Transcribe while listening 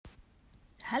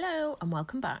Hello and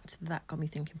welcome back to the That Got Me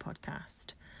Thinking podcast.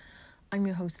 I'm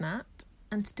your host Nat,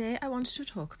 and today I wanted to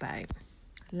talk about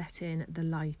letting the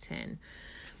light in.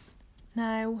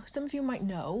 Now, some of you might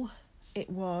know it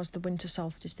was the winter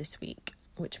solstice this week,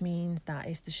 which means that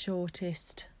it's the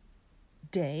shortest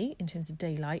day in terms of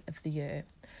daylight of the year.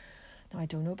 Now, I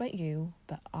don't know about you,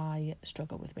 but I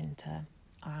struggle with winter.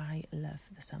 I love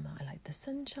the summer. I like the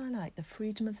sunshine. I like the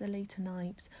freedom of the later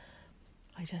nights.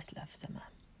 I just love summer.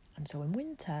 And so in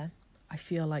winter, I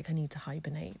feel like I need to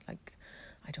hibernate. Like,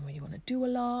 I don't really want to do a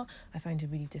lot. I find it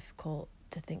really difficult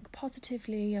to think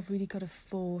positively. I've really got to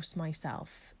force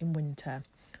myself in winter.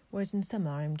 Whereas in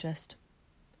summer, I just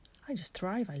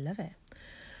thrive. I love it.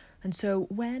 And so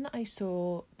when I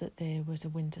saw that there was a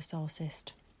winter solstice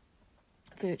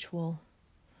virtual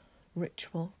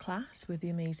ritual class with the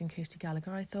amazing Kirsty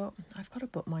Gallagher, I thought, I've got to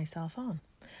put myself on.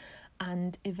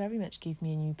 And it very much gave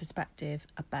me a new perspective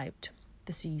about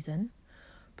the season,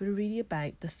 but really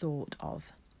about the thought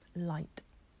of light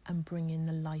and bringing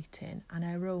the light in and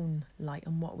our own light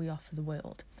and what we offer the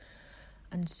world.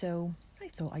 And so I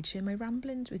thought I'd share my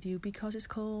ramblings with you because it's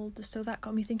called the So That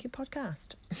Got Me Thinking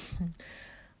podcast.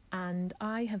 And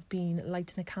I have been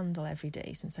lighting a candle every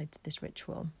day since I did this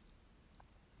ritual,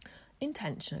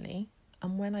 intentionally.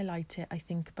 And when I light it, I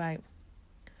think about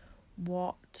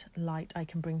what light I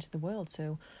can bring to the world.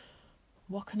 So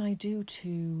what can I do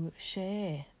to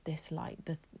share this light,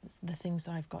 the things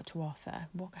that I've got to offer?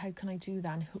 How can I do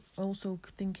that? And also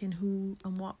thinking who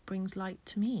and what brings light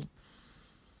to me?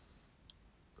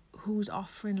 Who's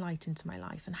offering light into my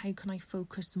life? And how can I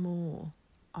focus more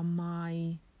on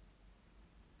my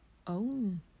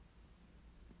own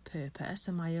purpose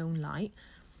and my own light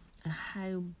and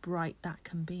how bright that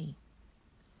can be?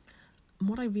 And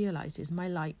what I realise is my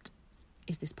light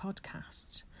is this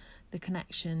podcast, the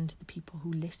connection to the people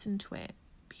who listen to it,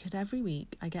 because every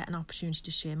week I get an opportunity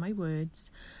to share my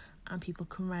words and people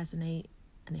can resonate,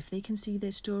 and if they can see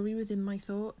their story within my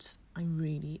thoughts, I'm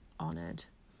really honoured.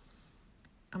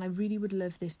 And I really would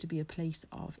love this to be a place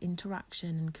of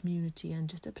interaction and community, and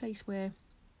just a place where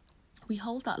we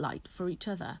hold that light for each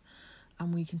other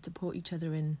and we can support each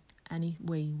other in any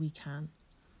way we can.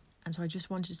 And so I just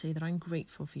wanted to say that I'm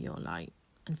grateful for your light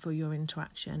and for your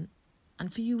interaction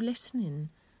and for you listening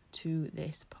to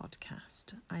this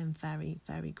podcast. I am very,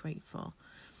 very grateful.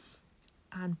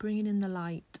 And bringing in the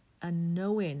light and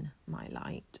knowing my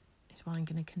light is what I'm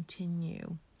going to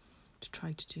continue to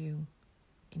try to do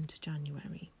into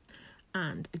January.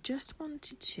 And I just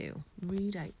wanted to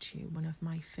read out to you one of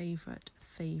my favourite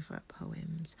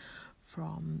poems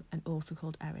from an author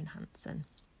called Erin Hansen.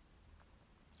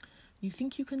 You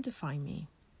think you can define me,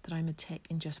 that I'm a tick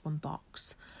in just one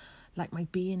box, like my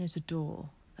being is a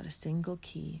door that a single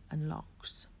key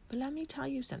unlocks. But let me tell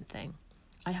you something.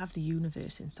 I have the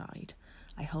universe inside.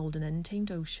 I hold an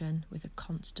untamed ocean with a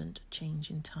constant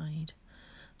changing tide.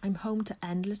 I'm home to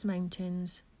endless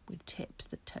mountains with tips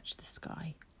that touch the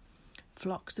sky.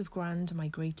 Flocks of grand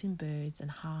migrating birds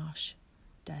and harsh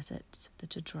deserts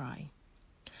that are dry.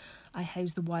 I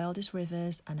house the wildest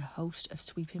rivers and a host of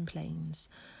sweeping plains.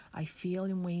 I feel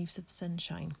in waves of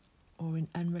sunshine or in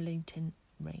unrelenting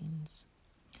rains.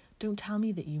 Don't tell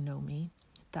me that you know me,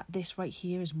 that this right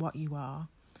here is what you are,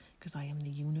 because I am the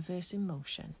universe in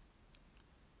motion,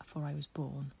 for I was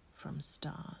born from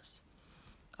stars.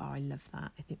 Oh, I love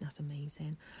that. I think that's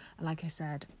amazing. And like I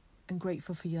said, I'm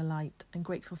grateful for your light. I'm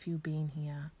grateful for you being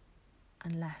here.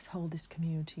 And let's hold this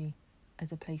community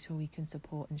as a place where we can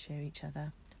support and share each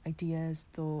other. Ideas,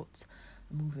 thoughts,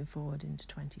 and moving forward into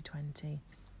 2020.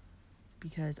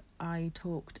 Because I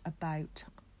talked about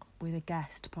with a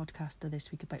guest podcaster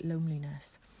this week about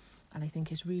loneliness, and I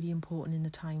think it's really important in the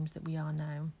times that we are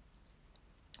now,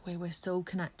 where we're so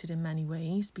connected in many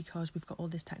ways because we've got all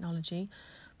this technology,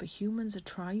 but humans are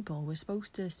tribal. We're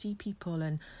supposed to see people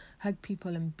and hug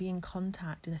people and be in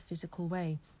contact in a physical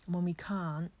way, and when we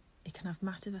can't, it can have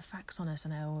massive effects on us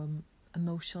and our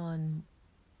emotional and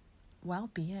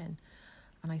well-being.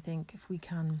 And I think if we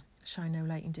can shine our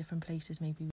light in different places, maybe